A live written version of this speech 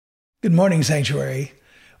Good morning, Sanctuary.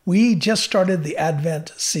 We just started the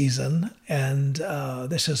Advent season, and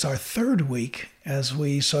this is our third week as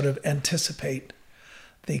we sort of anticipate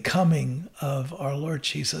the coming of our Lord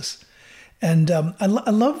Jesus. And I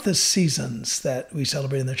love the seasons that we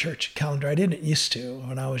celebrate in the church calendar. I didn't used to.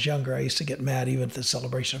 When I was younger, I used to get mad even at the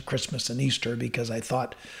celebration of Christmas and Easter because I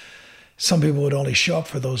thought some people would only show up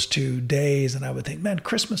for those 2 days. And I would think, man,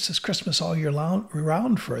 Christmas is Christmas all year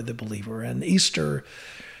round for the believer. And Easter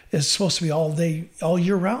is supposed to be all day, all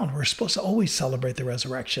year round. We're supposed to always celebrate the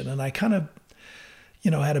resurrection. And I kind of,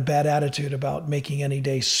 had a bad attitude about making any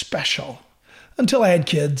day special until I had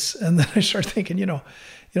kids. And then I started thinking,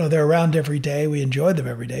 they're around every day. We enjoy them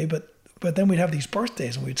every day. But then we'd have these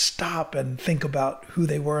birthdays and we'd stop and think about who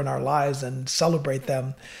they were in our lives and celebrate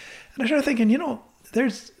them. And I started thinking,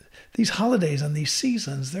 there's these holidays and these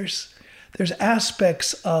seasons, there's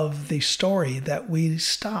aspects of the story that we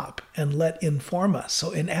stop and let inform us.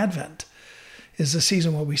 So in Advent is the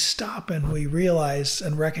season where we stop and we realize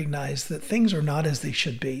and recognize that things are not as they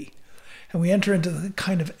should be. And we enter into the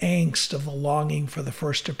kind of angst of the longing for the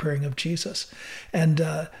first appearing of Jesus. And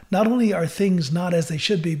not only are things not as they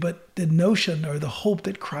should be, but the notion or the hope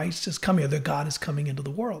that Christ is coming, or that God is coming into the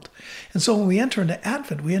world. And so when we enter into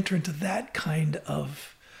Advent, we enter into that kind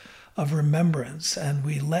of remembrance, and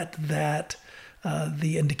we let that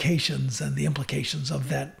the indications and the implications of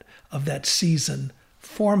that season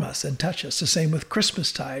form us and touch us. The same with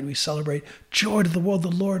Christmastide. We celebrate joy to the world, the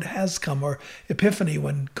Lord has come, or Epiphany,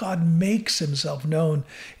 when God makes himself known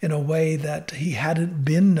in a way that he hadn't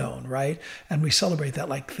been known, right? And we celebrate that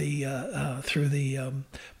like through the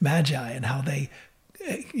Magi and how they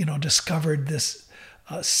discovered this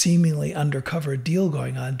seemingly undercover deal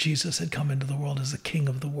going on. Jesus had come into the world as the King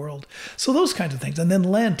of the world. So those kinds of things. And then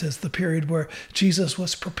Lent is the period where Jesus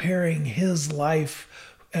was preparing his life,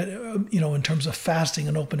 in terms of fasting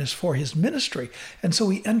and openness for his ministry. And so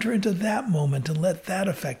we enter into that moment and let that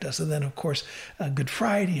affect us. And then, of course, Good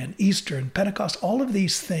Friday and Easter and Pentecost, all of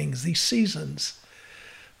these things, these seasons,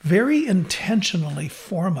 very intentionally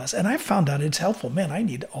form us. And I found out it's helpful. Man, I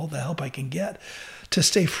need all the help I can get to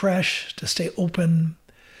stay fresh, to stay open,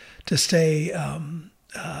 to stay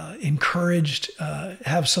encouraged,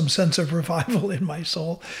 have some sense of revival in my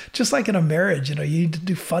soul. Just like in a marriage, you need to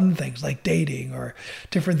do fun things like dating or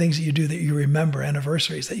different things that you do that you remember,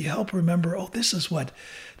 anniversaries, that you help remember, this is what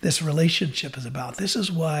this relationship is about. This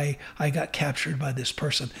is why I got captured by this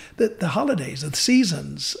person. The holidays, the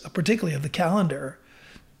seasons, particularly of the calendar,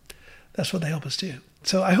 that's what they help us do.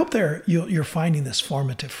 So I hope you're finding this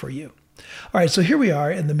formative for you. All right, so here we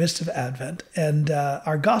are in the midst of Advent, and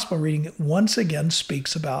our gospel reading once again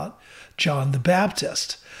speaks about John the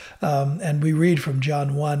Baptist. And we read from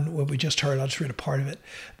John 1, what we just heard. I'll just read a part of it.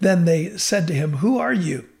 Then they said to him, "Who are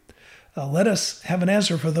you? Let us have an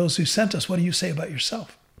answer for those who sent us. What do you say about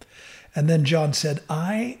yourself?" And then John said,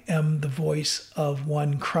 "I am the voice of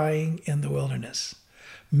one crying in the wilderness.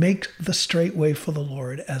 Make the straight way for the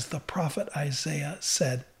Lord, as the prophet Isaiah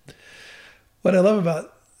said." What I love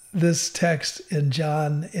about this text in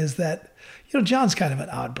John is that, John's kind of an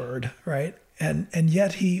odd bird, right? And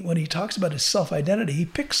yet when he talks about his self-identity, he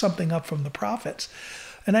picks something up from the prophets.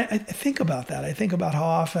 And I think about that. I think about how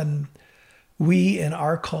often we in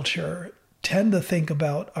our culture tend to think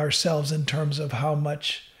about ourselves in terms of how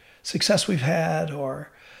much success we've had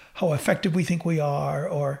or how effective we think we are,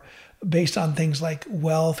 or based on things like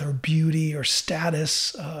wealth or beauty or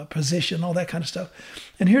status, position, all that kind of stuff.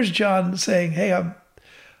 And here's John saying, hey,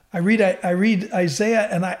 I read Isaiah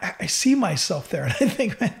and I see myself there. And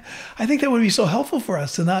I think that would be so helpful for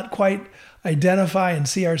us to not quite identify and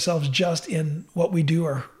see ourselves just in what we do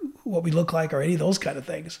or what we look like or any of those kind of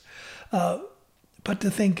things. But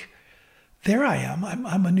to think, there I am.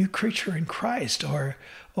 I'm a new creature in Christ, or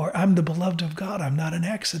I'm the beloved of God. I'm not an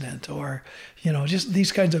accident, or, just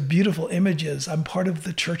these kinds of beautiful images. I'm part of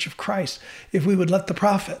the church of Christ. If we would let the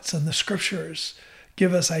prophets and the scriptures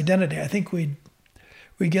give us identity, I think we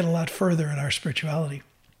get a lot further in our spirituality.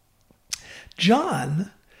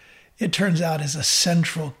 John, it turns out, is a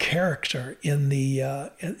central character in the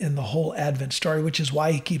whole Advent story, which is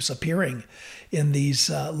why he keeps appearing in these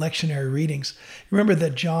lectionary readings. Remember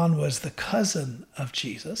that John was the cousin of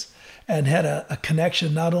Jesus and had a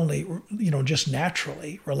connection not only, just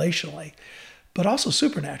naturally, relationally, but also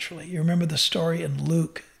supernaturally. You remember the story in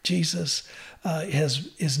Luke. Jesus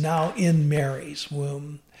is now in Mary's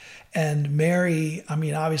womb. And Mary,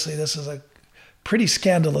 obviously this is a pretty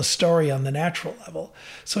scandalous story on the natural level.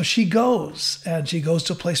 So she goes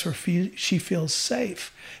to a place where she feels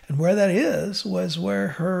safe. And where that was where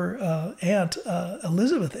her aunt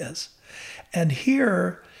Elizabeth is. And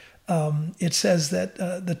here It says that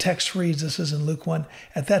the text reads, this is in Luke 1,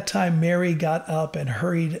 at that time Mary got up and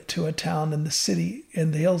hurried to a town in the city,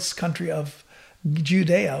 in the hills country of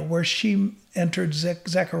Judea, where she entered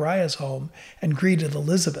Zechariah's home and greeted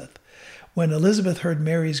Elizabeth. When Elizabeth heard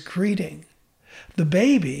Mary's greeting, the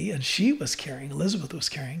baby, and she was carrying, Elizabeth was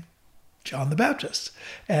carrying, John the Baptist.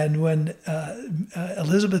 And when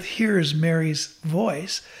Elizabeth hears Mary's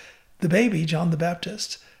voice, the baby, John the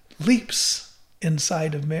Baptist, leaps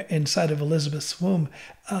inside of Elizabeth's womb.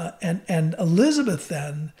 And Elizabeth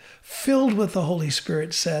then, filled with the Holy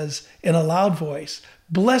Spirit, says in a loud voice,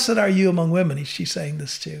 "Blessed are you among women." She's saying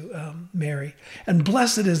this to Mary. "And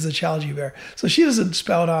blessed is the child you bear." So she doesn't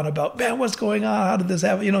spout on about, man, what's going on? How did this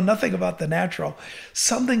happen? Nothing about the natural.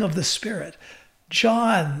 Something of the Spirit.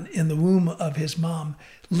 John, in the womb of his mom,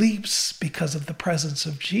 leaps because of the presence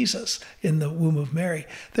of Jesus in the womb of Mary.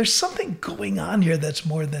 There's something going on here that's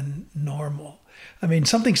more than normal. I mean,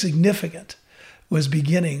 something significant was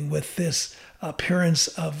beginning with this appearance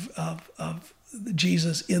of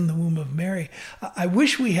Jesus in the womb of Mary. I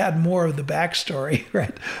wish we had more of the backstory,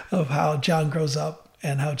 right, of how John grows up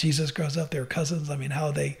and how Jesus grows up. They're cousins. I mean,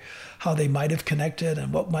 how they might have connected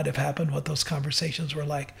and what might have happened, what those conversations were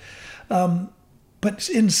like. But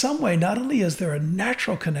in some way, not only is there a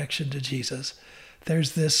natural connection to Jesus,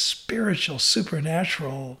 there's this spiritual,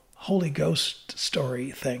 supernatural, Holy Ghost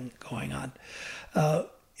story thing going on.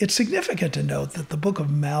 It's significant to note that the book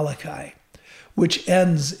of Malachi, which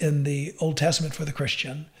ends in the Old Testament for the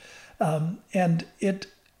Christian, and it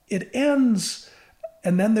ends,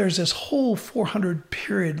 and then there's this whole 400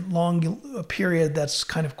 long period that's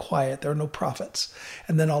kind of quiet. There are no prophets.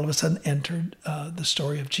 And then all of a sudden entered the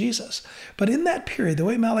story of Jesus. But in that period, the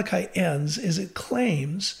way Malachi ends is it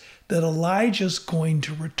claims that Elijah's going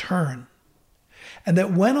to return. And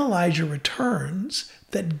that when Elijah returns,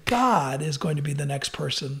 that God is going to be the next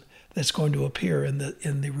person that's going to appear in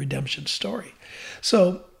the redemption story.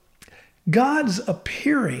 So God's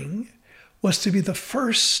appearing was to be the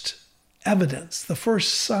first evidence, the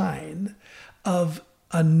first sign of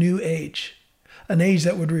a new age, an age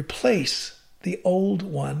that would replace the old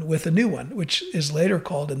one with a new one, which is later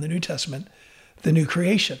called in the New Testament the new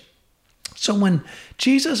creation. So when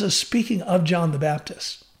Jesus is speaking of John the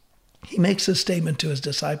Baptist, he makes a statement to his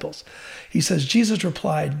disciples. He says, Jesus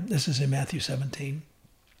replied, this is in Matthew 17,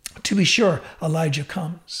 "To be sure, Elijah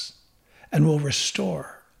comes and will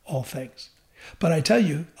restore all things. But I tell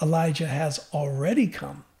you, Elijah has already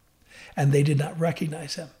come, and they did not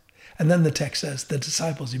recognize him." And then the text says the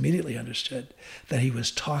disciples immediately understood that he was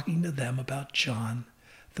talking to them about John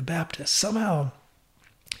the Baptist. Somehow,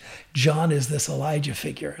 John is this Elijah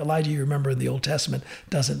figure. Elijah, you remember in the Old Testament,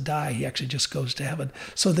 doesn't die. He actually just goes to heaven.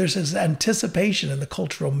 So there's this anticipation in the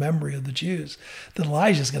cultural memory of the Jews that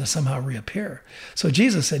Elijah is going to somehow reappear. So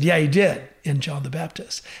Jesus said, yeah, he did in John the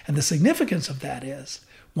Baptist. And the significance of that is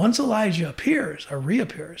once Elijah appears or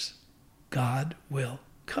reappears, God will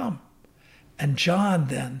come. And John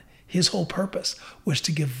then, his whole purpose was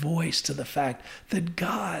to give voice to the fact that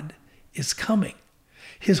God is coming.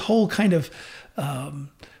 His whole kind of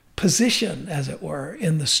position, as it were,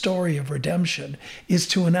 in the story of redemption is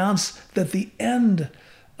to announce that the end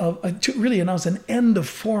of, to really announce an end of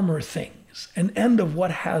former things, an end of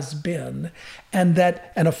what has been, and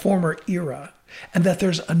a former era, and that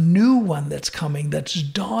there's a new one that's coming, that's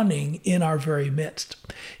dawning in our very midst.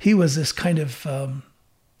 He was this kind of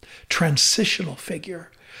transitional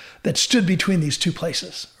figure that stood between these two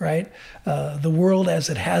places, right? The world as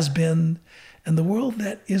it has been and the world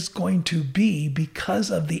that is going to be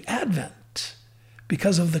because of the advent,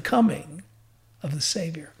 because of the coming of the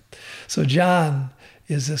Savior. So John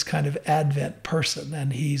is this kind of advent person,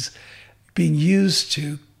 and he's being used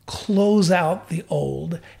to close out the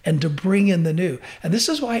old and to bring in the new. And this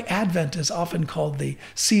is why Advent is often called the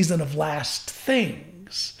season of last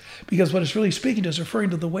things, because what it's really speaking to is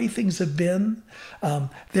referring to the way things have been.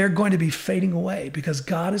 They're going to be fading away because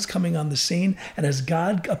God is coming on the scene. And as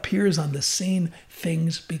God appears on the scene,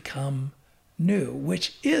 things become new,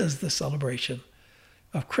 which is the celebration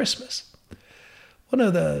of Christmas. One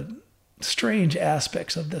of the strange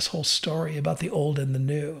aspects of this whole story about the old and the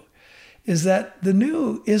new is that the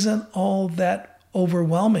new isn't all that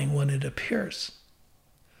overwhelming when it appears.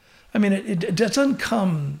 I mean, it doesn't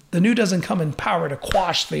come, the new doesn't come in power to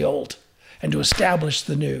quash the old and to establish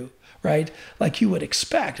the new, right? Like you would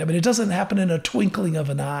expect. I mean, it doesn't happen in a twinkling of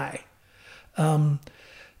an eye.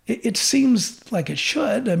 It seems like it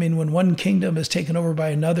should. I mean, when one kingdom is taken over by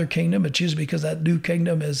another kingdom, it's usually because that new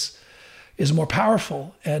kingdom is more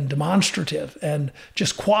powerful and demonstrative and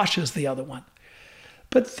just quashes the other one.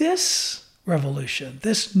 But this revolution.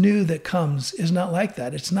 This new that comes is not like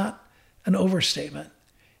that. It's not an overstatement.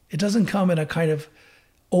 It doesn't come in a kind of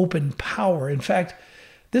open power. In fact,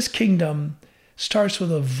 this kingdom starts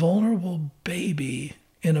with a vulnerable baby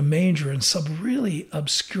in a manger in some really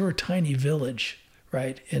obscure tiny village,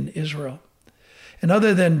 right, in Israel. And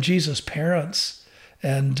other than Jesus' parents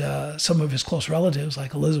and some of his close relatives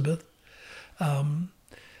like Elizabeth and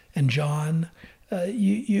John,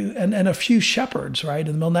 and a few shepherds, right, in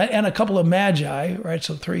the middle of the night, and a couple of magi, right,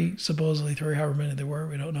 so supposedly three, however many there were,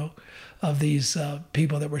 we don't know, of these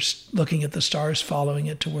people that were looking at the stars, following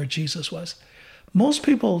it to where Jesus was. Most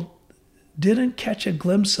people didn't catch a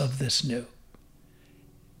glimpse of this new.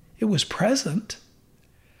 It was present,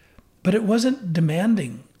 but it wasn't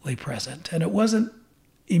demandingly present, and it wasn't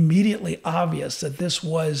immediately obvious that this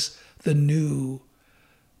was the new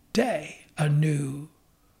day, a new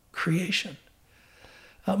creation.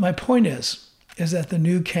 My point is that the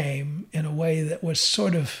new came in a way that was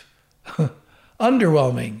sort of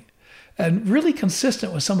underwhelming and really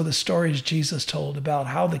consistent with some of the stories Jesus told about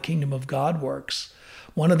how the kingdom of God works.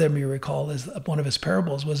 One of them, you recall, is one of his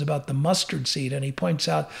parables was about the mustard seed, and he points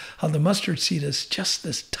out how the mustard seed is just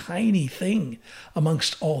this tiny thing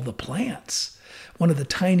amongst all the plants, one of the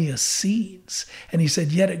tiniest seeds. And he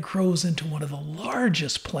said, yet it grows into one of the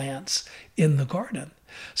largest plants in the garden.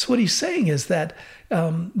 So what he's saying is that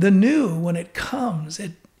the new, when it comes,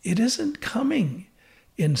 it isn't coming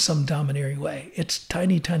in some domineering way. It's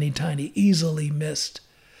tiny, tiny, tiny, easily missed.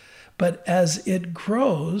 But as it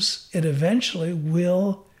grows, it eventually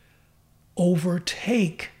will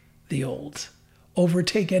overtake the old,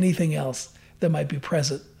 overtake anything else that might be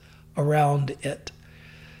present around it.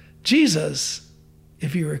 Jesus,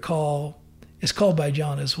 if you recall, is called by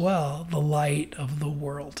John as well, the light of the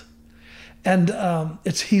world. And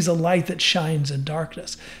he's a light that shines in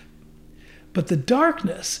darkness. But the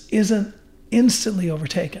darkness isn't instantly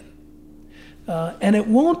overtaken. And it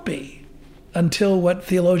won't be until what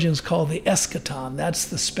theologians call the eschaton. That's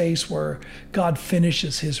the space where God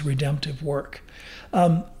finishes his redemptive work.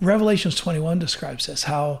 Revelations 21 describes this,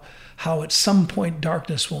 how at some point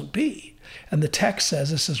darkness won't be. And the text says,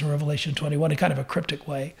 this is Revelation 21 in kind of a cryptic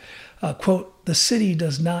way, quote, the city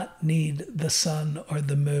does not need the sun or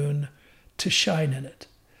the moon to shine in it,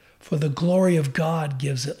 for the glory of God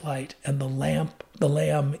gives it light, and the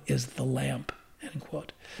Lamb is the lamp, end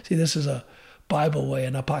quote. See, this is a Bible way,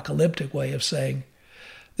 an apocalyptic way of saying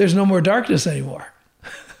there's no more darkness anymore.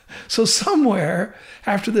 So somewhere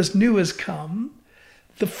after this new has come,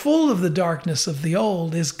 the full of the darkness of the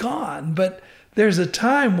old is gone, but there's a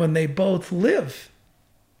time when they both live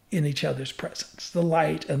in each other's presence, the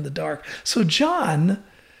light and the dark. So John,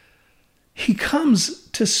 he comes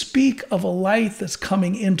to speak of a light that's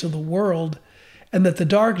coming into the world, and that the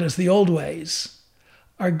darkness, the old ways,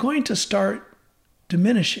 are going to start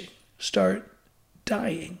diminishing, start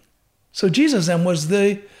dying. So Jesus then was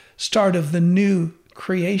the start of the new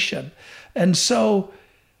creation. And so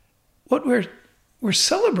what we're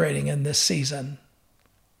celebrating in this season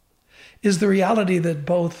is the reality that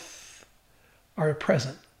both are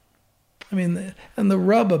present. I mean, and the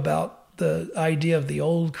rub about the idea of the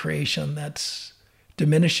old creation that's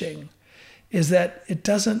diminishing is that it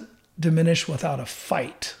doesn't diminish without a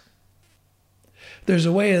fight. There's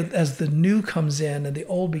a way as the new comes in and the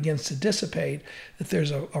old begins to dissipate, that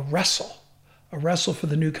there's a wrestle for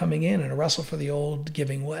the new coming in and a wrestle for the old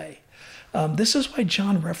giving way. This is why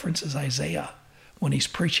John references Isaiah when he's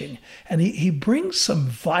preaching. And he brings some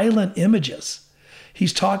violent images.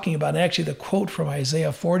 He's talking about, and actually the quote from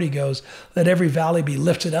Isaiah 40 goes, let every valley be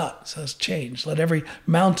lifted up. So it's changed. Let every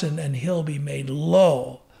mountain and hill be made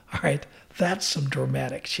low. All right, that's some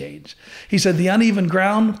dramatic change. He said the uneven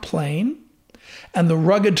ground, plain, and the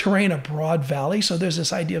rugged terrain, a broad valley. So there's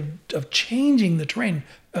this idea of changing the terrain,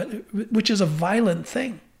 which is a violent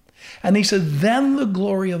thing. And he said, then the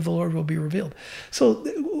glory of the Lord will be revealed. So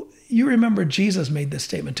you remember Jesus made this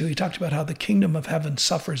statement too. He talked about how the kingdom of heaven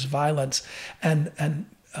suffers violence, and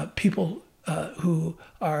people who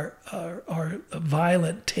are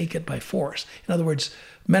violent take it by force. In other words,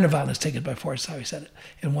 men of violence take it by force. That's how he said it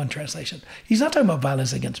in one translation. He's not talking about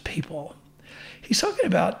violence against people. He's talking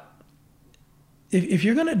about if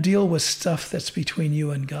you're going to deal with stuff that's between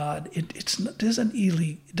you and God, it doesn't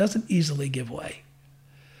easily give way.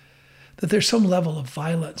 That there's some level of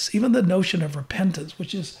violence, even the notion of repentance,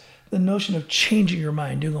 which is the notion of changing your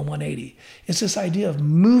mind, doing a 180. It's this idea of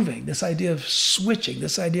moving, this idea of switching,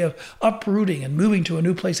 this idea of uprooting and moving to a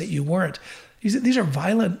new place that you weren't. These are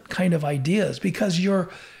violent kind of ideas because you're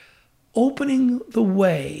opening the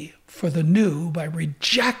way for the new by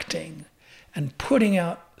rejecting and putting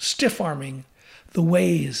out, stiff-arming the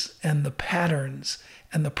ways and the patterns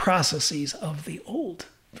and the processes of the old.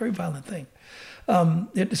 Very violent thing.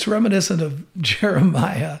 It's reminiscent of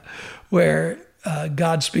Jeremiah, where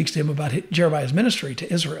God speaks to him about Jeremiah's ministry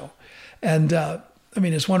to Israel. And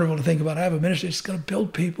it's wonderful to think about. I have a ministry that's going to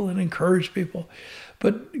build people and encourage people.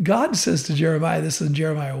 But God says to Jeremiah, this is in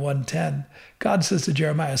Jeremiah 1:10, God says to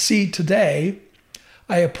Jeremiah, see, today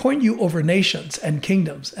I appoint you over nations and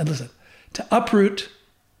kingdoms. And listen, to uproot,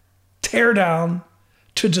 tear down,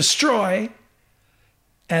 to destroy,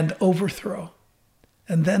 and overthrow,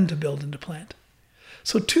 and then to build and to plant.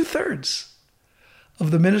 So 2/3 of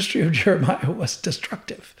the ministry of Jeremiah was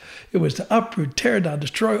destructive. It was to uproot, tear down,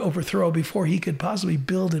 destroy, overthrow before he could possibly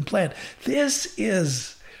build and plant. This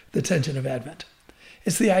is the tension of Advent.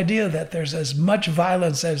 It's the idea that there's as much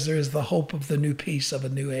violence as there is the hope of the new peace of a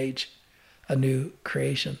new age, a new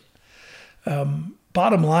creation.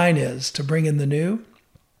 Bottom line is, to bring in the new,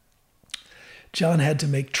 John had to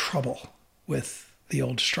make trouble with the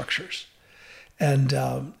old structures and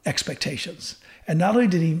expectations. And not only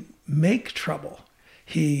did he make trouble,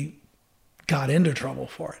 he got into trouble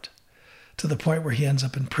for it, to the point where he ends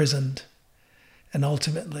up imprisoned, and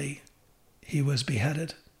ultimately he was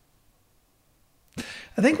beheaded.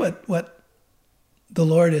 I think what the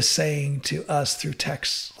Lord is saying to us through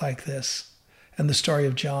texts like this and the story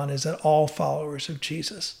of John is that all followers of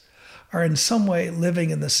Jesus are in some way living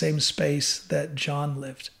in the same space that John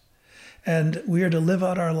lived. And we are to live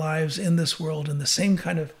out our lives in this world in the same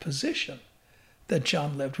kind of position that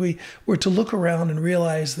John lived. We're to look around and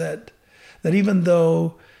realize that even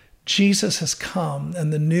though Jesus has come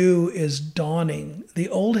and the new is dawning, the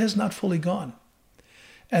old has not fully gone.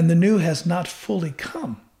 And the new has not fully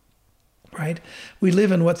come, right? We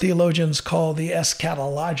live in what theologians call the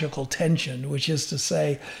eschatological tension, which is to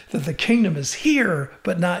say that the kingdom is here,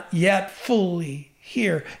 but not yet fully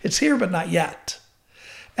here. It's here, but not yet.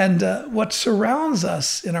 And what surrounds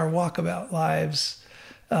us in our walkabout lives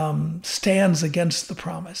stands against the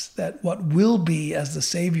promise that what will be as the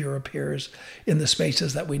Savior appears in the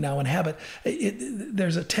spaces that we now inhabit.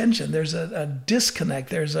 There's a tension, there's a disconnect,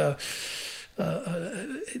 there's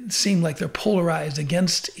it seemed like they're polarized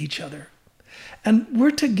against each other. And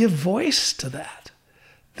we're to give voice to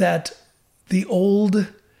that the old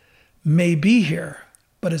may be here,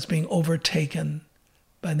 but it's being overtaken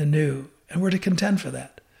by the new. And we're to contend for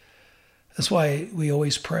that. That's why we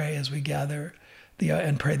always pray as we gather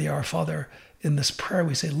and pray the Our Father. In this prayer,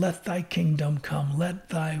 we say, let thy kingdom come, let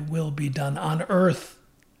thy will be done on earth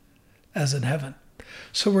as in heaven.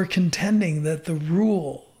 So we're contending that the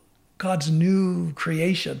rule, God's new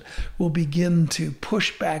creation, will begin to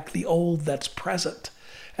push back the old that's present,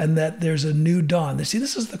 and that there's a new dawn. See,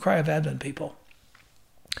 this is the cry of Advent, people.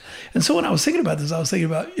 And so when I was thinking about this, I was thinking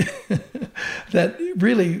about that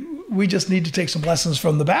really we just need to take some lessons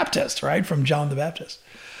from the Baptist, right? From John the Baptist.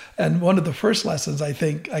 And one of the first lessons, I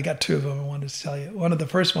think, I got two of them I wanted to tell you. One of the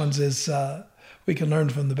first ones is we can learn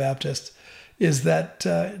from the Baptist is that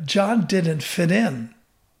John didn't fit in.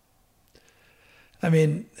 I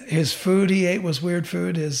mean, his food he ate was weird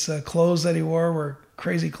food. His clothes that he wore were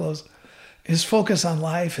crazy clothes. His focus on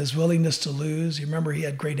life, his willingness to lose. You remember he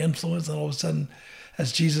had great influence, and all of a sudden,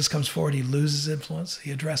 as Jesus comes forward, he loses influence.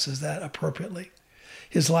 He addresses that appropriately.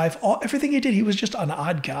 His life, everything he did, he was just an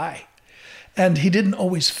odd guy. And he didn't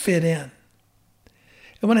always fit in.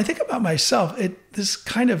 And when I think about myself, this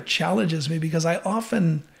kind of challenges me because I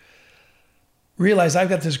often realize I've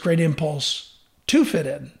got this great impulse to fit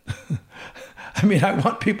in. I mean, I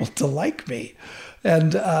want people to like me.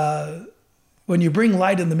 And when you bring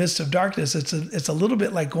light in the midst of darkness, it's a little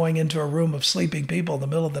bit like going into a room of sleeping people in the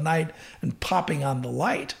middle of the night and popping on the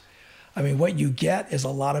light. I mean, what you get is a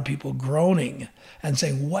lot of people groaning and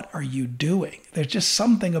saying, what are you doing? There's just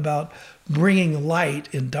something about bringing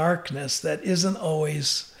light in darkness that isn't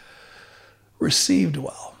always received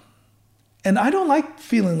well. And I don't like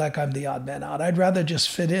feeling like I'm the odd man out. I'd rather just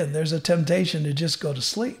fit in. There's a temptation to just go to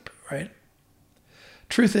sleep, right?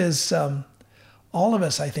 Truth is, all of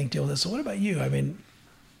us, I think, deal with this. So what about you? I mean,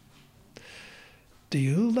 do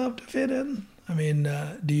you love to fit in? I mean,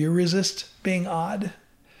 do you resist being odd?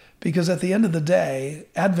 Because at the end of the day,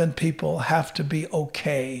 Advent people have to be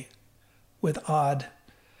okay with odd.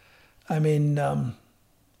 I mean,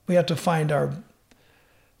 we have to find our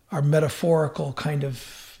metaphorical kind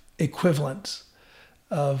of equivalent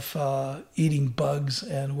of eating bugs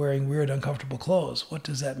and wearing weird, uncomfortable clothes. What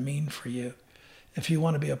does that mean for you? If you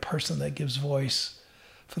want to be a person that gives voice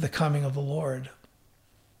for the coming of the Lord,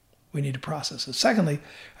 we need to process it. Secondly,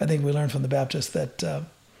 I think we learned from the Baptist that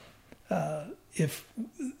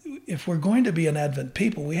if we're going to be an Advent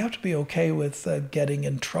people, we have to be okay with getting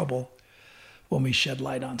in trouble when we shed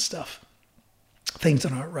light on stuff, things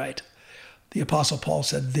that aren't right. The Apostle Paul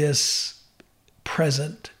said this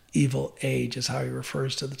present evil age is how he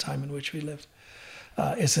refers to the time in which we live.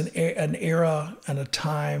 It's an era and a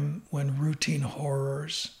time when routine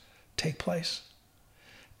horrors take place.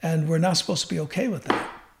 And we're not supposed to be okay with that.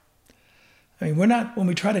 I mean, when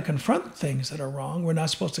we try to confront things that are wrong, we're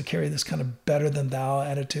not supposed to carry this kind of better than thou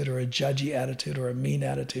attitude or a judgy attitude or a mean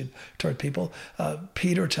attitude toward people.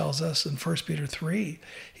 Peter tells us in 1 Peter 3,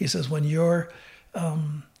 he says, when you're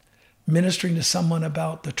ministering to someone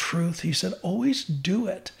about the truth, he said, always do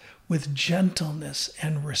it with gentleness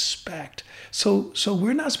and respect. So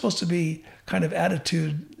we're not supposed to be kind of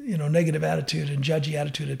attitude, negative attitude and judgy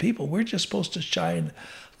attitude of people. We're just supposed to shine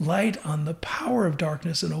light on the power of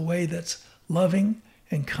darkness in a way that's loving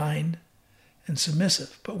and kind and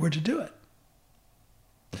submissive, but we're to do it.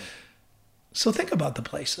 So think about the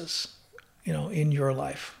places, in your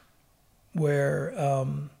life where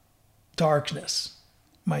darkness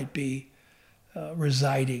might be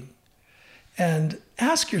residing. And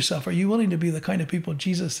ask yourself, are you willing to be the kind of people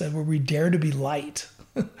Jesus said where we dare to be light?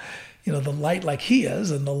 The light like he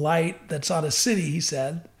is, and the light that's on a city, he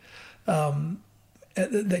said,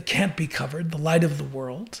 that can't be covered, the light of the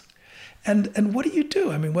world. And what do you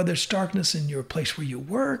do? I mean, whether it's darkness in your place where you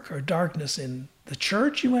work, or darkness in the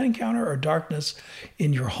church you might encounter, or darkness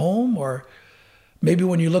in your home, or maybe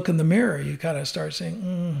when you look in the mirror, you kind of start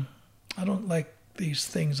saying, I don't like these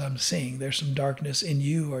things I'm seeing. There's some darkness in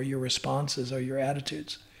you or your responses or your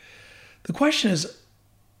attitudes. The question is,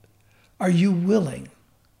 are you willing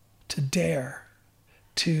to dare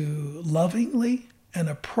to lovingly and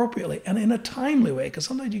appropriately and in a timely way? Because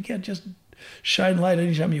sometimes you can't just shine light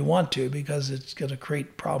anytime you want to, because it's going to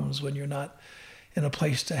create problems when you're not in a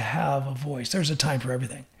place to have a voice. There's a time for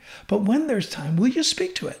everything. But when there's time, will you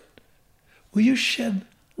speak to it? Will you shed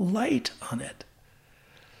light on it?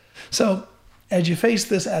 So as you face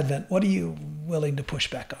this Advent, what are you willing to push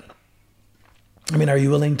back on? I mean, are you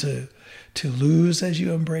willing to lose as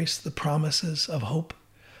you embrace the promises of hope,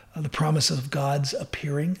 the promises of God's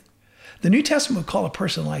appearing? The New Testament would call a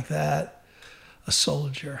person like that a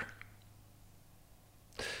soldier.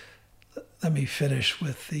 Let me finish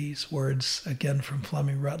with these words again from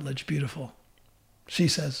Fleming Rutledge, beautiful. She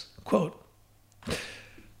says, quote,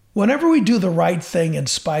 "Whenever we do the right thing in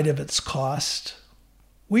spite of its cost,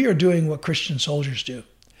 we are doing what Christian soldiers do.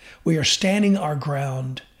 We are standing our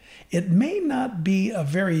ground. It may not be a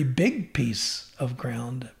very big piece of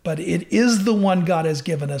ground, but it is the one God has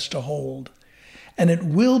given us to hold, and it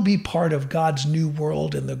will be part of God's new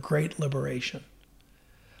world in the great liberation.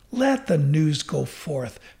 Let the news go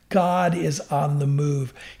forth. God is on the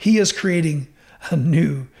move. He is creating a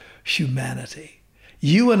new humanity.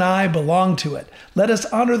 You and I belong to it. Let us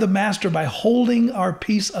honor the Master by holding our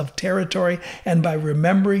piece of territory and by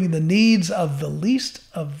remembering the needs of the least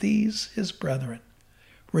of these, his brethren.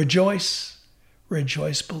 Rejoice,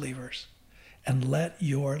 rejoice, believers, and let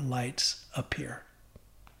your lights appear."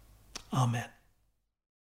 Amen.